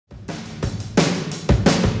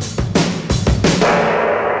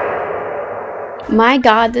My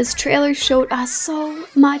god, this trailer showed us so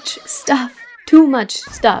much stuff. Too much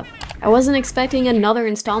stuff. I wasn't expecting another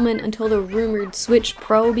installment until the rumored Switch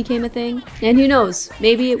Pro became a thing. And who knows,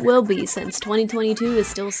 maybe it will be since 2022 is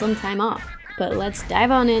still some time off. But let's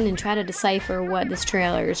dive on in and try to decipher what this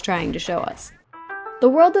trailer is trying to show us. The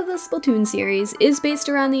world of the Splatoon series is based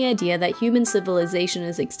around the idea that human civilization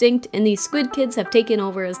is extinct and these squid kids have taken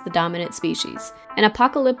over as the dominant species. An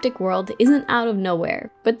apocalyptic world isn't out of nowhere,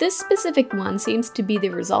 but this specific one seems to be the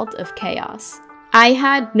result of chaos. I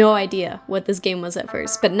had no idea what this game was at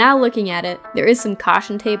first, but now looking at it, there is some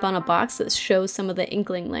caution tape on a box that shows some of the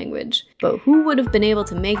Inkling language. But who would have been able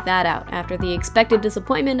to make that out after the expected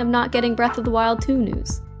disappointment of not getting Breath of the Wild 2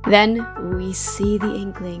 news? Then we see the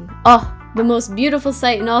Inkling. Oh, the most beautiful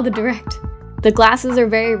sight in all the Direct. The glasses are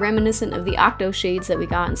very reminiscent of the Octo shades that we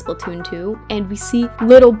got in Splatoon 2, and we see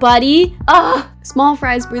little buddy. Small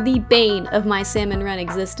fries were the bane of my salmon run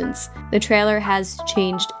existence. The trailer has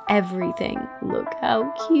changed everything. Look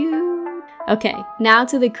how cute. Okay, now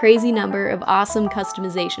to the crazy number of awesome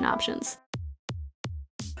customization options.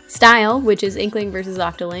 Style, which is Inkling versus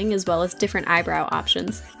Octoling, as well as different eyebrow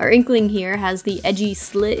options. Our Inkling here has the edgy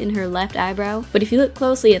slit in her left eyebrow, but if you look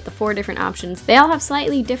closely at the 4 different options, they all have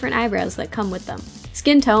slightly different eyebrows that come with them.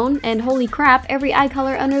 Skin tone, and holy crap, every eye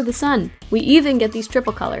color under the sun. We even get these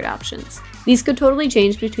triple colored options. These could totally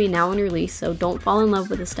change between now and release, so don't fall in love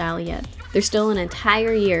with the style yet. There's still an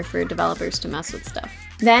entire year for developers to mess with stuff.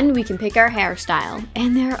 Then we can pick our hairstyle,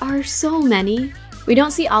 and there are so many. We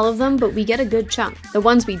don't see all of them, but we get a good chunk. The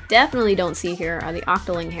ones we definitely don't see here are the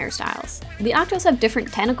Octoling hairstyles. The Octos have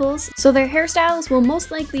different tentacles, so their hairstyles will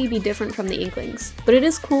most likely be different from the Inklings. But it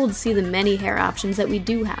is cool to see the many hair options that we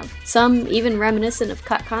do have, some even reminiscent of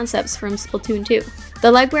cut concepts from Splatoon 2.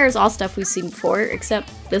 The legwear is all stuff we've seen before,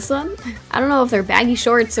 except this one. I don't know if they're baggy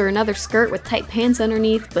shorts or another skirt with tight pants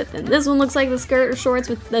underneath, but then this one looks like the skirt or shorts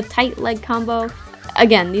with the tight leg combo.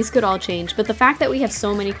 Again, these could all change, but the fact that we have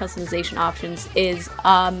so many customization options is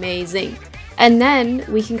amazing. And then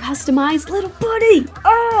we can customize little buddy!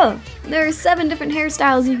 There are 7 different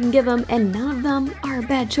hairstyles you can give him, and none of them are a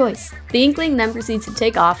bad choice. The Inkling then proceeds to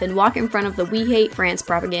take off and walk in front of the "We Hate France"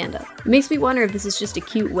 propaganda. It makes me wonder if this is just a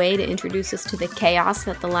cute way to introduce us to the chaos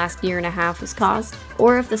that the last year and a half has caused,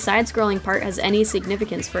 or if the side-scrolling part has any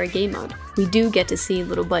significance for a game mode. We do get to see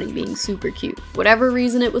little buddy being super cute. Whatever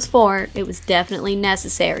reason it was for, it was definitely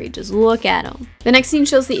necessary. Just look at him. The next scene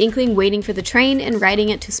shows the Inkling waiting for the train and riding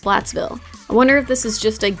it to Splatsville. I wonder if this is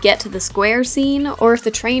just a get to the square scene, or if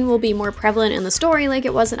the train will be more prevalent in the story like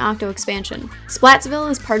it was in Octo Expansion. Splatsville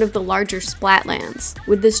is part of the larger Splatlands.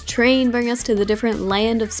 Would this train bring us to the different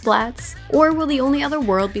land of Splats? Or will the only other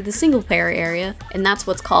world be the single player area, and that's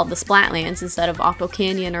what's called the Splatlands instead of Octo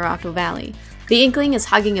Canyon or Octo Valley? The Inkling is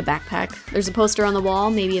hugging a backpack. There's a poster on the wall,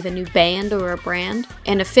 maybe of a new band or a brand,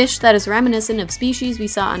 and a fish that is reminiscent of species we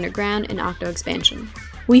saw underground in Octo Expansion.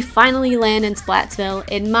 We finally land in Splatsville,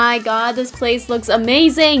 and my god, this place looks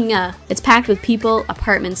amazing! It's packed with people,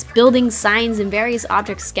 apartments, buildings, signs, and various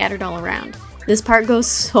objects scattered all around. This part goes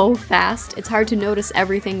so fast, it's hard to notice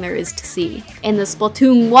everything there is to see. And the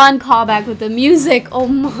Splatoon 1 callback with the music, oh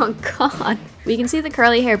my god! We can see the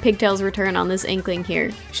curly hair pigtails return on this Inkling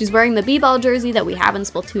here. She's wearing the b-ball jersey that we have in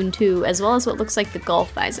Splatoon 2, as well as what looks like the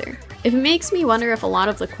golf visor. It makes me wonder if a lot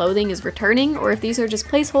of the clothing is returning, or if these are just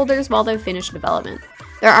placeholders while they finish development.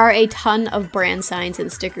 There are a ton of brand signs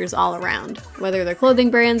and stickers all around. Whether they're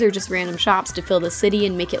clothing brands or just random shops to fill the city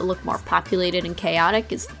and make it look more populated and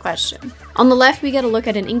chaotic is the question. On the left, we get a look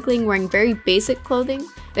at an Inkling wearing very basic clothing.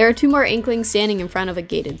 There are 2 more Inklings standing in front of a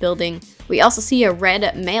gated building. We also see a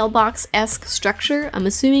red mailbox-esque structure. I'm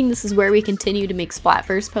assuming this is where we continue to make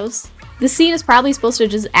Splatverse posts. This scene is probably supposed to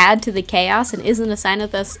just add to the chaos and isn't a sign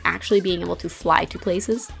of us actually being able to fly to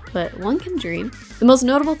places, but one can dream. The most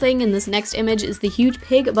notable thing in this next image is the huge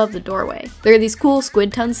pig above the doorway. There are these cool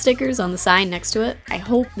Squid Ton stickers on the sign next to it. I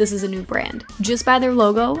hope this is a new brand. Just by their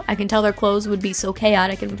logo, I can tell their clothes would be so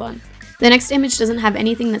chaotic and fun. The next image doesn't have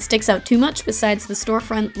anything that sticks out too much besides the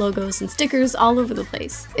storefront logos and stickers all over the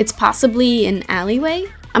place. It's possibly an alleyway?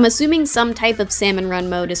 I'm assuming some type of Salmon Run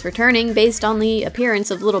mode is returning based on the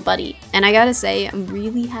appearance of Little Buddy, and I gotta say, I'm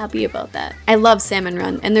really happy about that. I love Salmon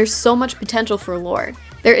Run, and there's so much potential for lore.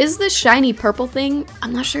 There is this shiny purple thing.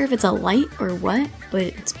 I'm not sure if it's a light or what, but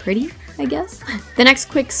it's pretty, I guess. The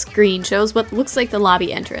next quick screen shows what looks like the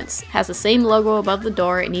lobby entrance. It has the same logo above the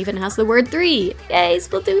door and even has the word 3. Yay,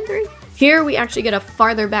 Splatoon 3! Here we actually get a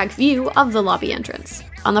farther back view of the lobby entrance.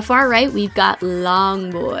 On the far right, we've got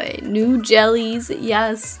Long Boy. New jellies,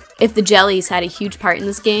 yes. If the jellies had a huge part in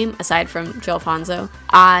this game, aside from Joe Alfonso,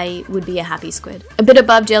 I would be a happy squid. A bit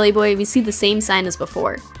above Jelly Boy, we see the same sign as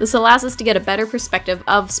before. This allows us to get a better perspective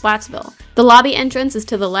of Splatsville. The lobby entrance is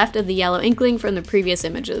to the left of the yellow inkling from the previous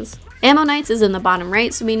images. Ammo Knights is in the bottom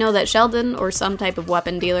right, so we know that Sheldon, or some type of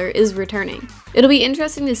weapon dealer, is returning. It'll be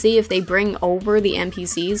interesting to see if they bring over the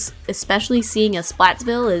NPCs, especially seeing as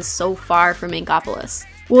Splatsville is so far from Inkopolis.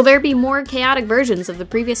 Will there be more chaotic versions of the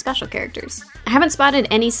previous special characters? I haven't spotted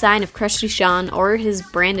any sign of Krusty Sean or his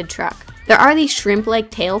branded truck. There are these shrimp-like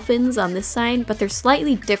tail fins on this sign, but they're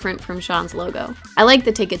slightly different from Sean's logo. I like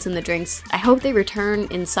the tickets and the drinks. I hope they return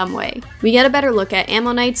in some way. We get a better look at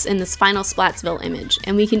Ammo Knights in this final Splatsville image,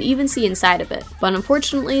 and we can even see inside of it, but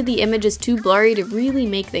unfortunately the image is too blurry to really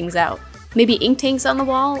make things out. Maybe ink tanks on the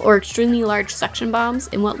wall, or extremely large suction bombs,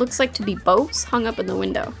 and what looks like to be boats hung up in the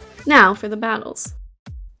window. Now for the battles.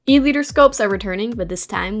 E-liter scopes are returning, but this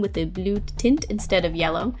time with a blue tint instead of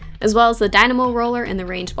yellow, as well as the dynamo roller and the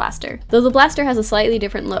range blaster, though the blaster has a slightly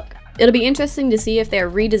different look. It'll be interesting to see if they are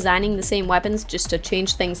redesigning the same weapons just to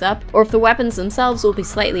change things up, or if the weapons themselves will be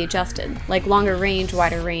slightly adjusted, like longer range,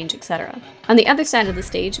 wider range, etc. On the other side of the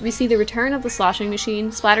stage, we see the return of the sloshing machine,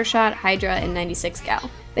 Splattershot, Hydra, and 96 Gal.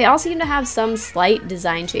 They all seem to have some slight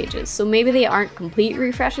design changes, so maybe they aren't complete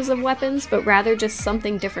refreshes of weapons, but rather just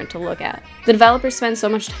something different to look at. The developers spend so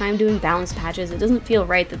much time doing balance patches, it doesn't feel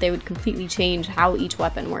right that they would completely change how each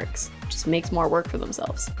weapon works. It just makes more work for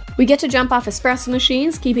themselves. We get to jump off espresso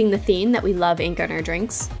machines, keeping the theme that we love ink on our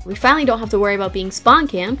drinks. We finally don't have to worry about being spawn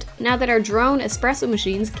camped, now that our drone espresso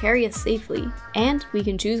machines carry us safely, and we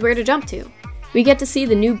can choose where to jump to. We get to see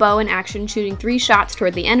the new bow in action, shooting 3 shots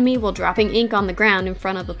toward the enemy while dropping ink on the ground in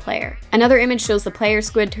front of the player. Another image shows the player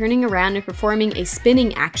squid turning around and performing a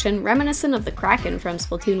spinning action reminiscent of the Kraken from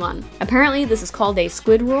Splatoon 1. Apparently this is called a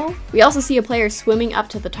squid roll. We also see a player swimming up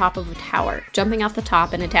to the top of a tower, jumping off the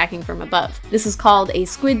top and attacking from above. This is called a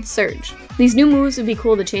squid surge. These new moves would be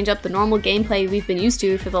cool to change up the normal gameplay we've been used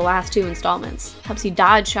to for the last 2 installments. Helps you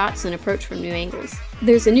dodge shots and approach from new angles.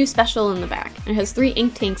 There's a new special in the back. It has 3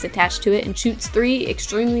 ink tanks attached to it and shoots 3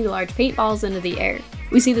 extremely large paintballs into the air.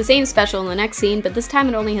 We see the same special in the next scene, but this time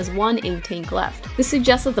it only has 1 ink tank left. This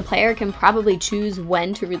suggests that the player can probably choose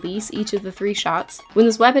when to release each of the 3 shots. When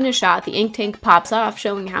this weapon is shot, the ink tank pops off,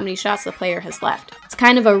 showing how many shots the player has left. It's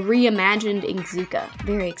kind of a reimagined Inkzooka.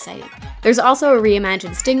 Very exciting. There's also a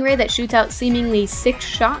reimagined Stingray that shoots out seemingly 6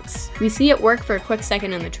 shots. We see it work for a quick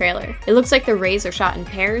second in the trailer. It looks like the rays are shot in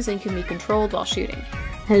pairs and can be controlled while shooting.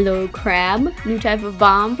 Hello Crab, new type of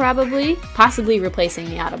bomb probably, possibly replacing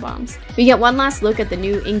the auto bombs. We get one last look at the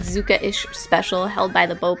new Inkzooka-ish special held by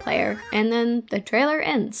the bow player, and then the trailer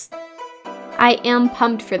ends. I am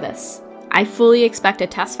pumped for this. I fully expect a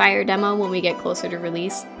test fire demo when we get closer to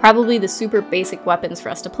release, probably the super basic weapons for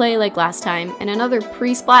us to play like last time, and another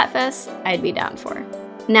pre-Splatfest I'd be down for.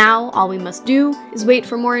 Now, all we must do is wait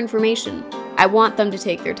for more information. I want them to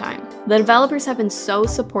take their time. The developers have been so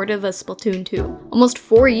supportive of Splatoon 2. Almost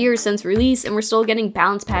 4 years since release and we're still getting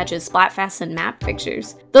balance patches, Splatfests, and map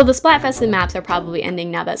fixtures. Though the Splatfests and maps are probably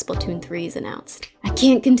ending now that Splatoon 3 is announced. I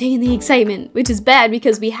can't contain the excitement, which is bad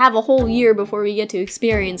because we have a whole year before we get to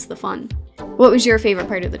experience the fun. What was your favorite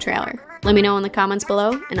part of the trailer? Let me know in the comments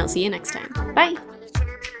below, and I'll see you next time. Bye!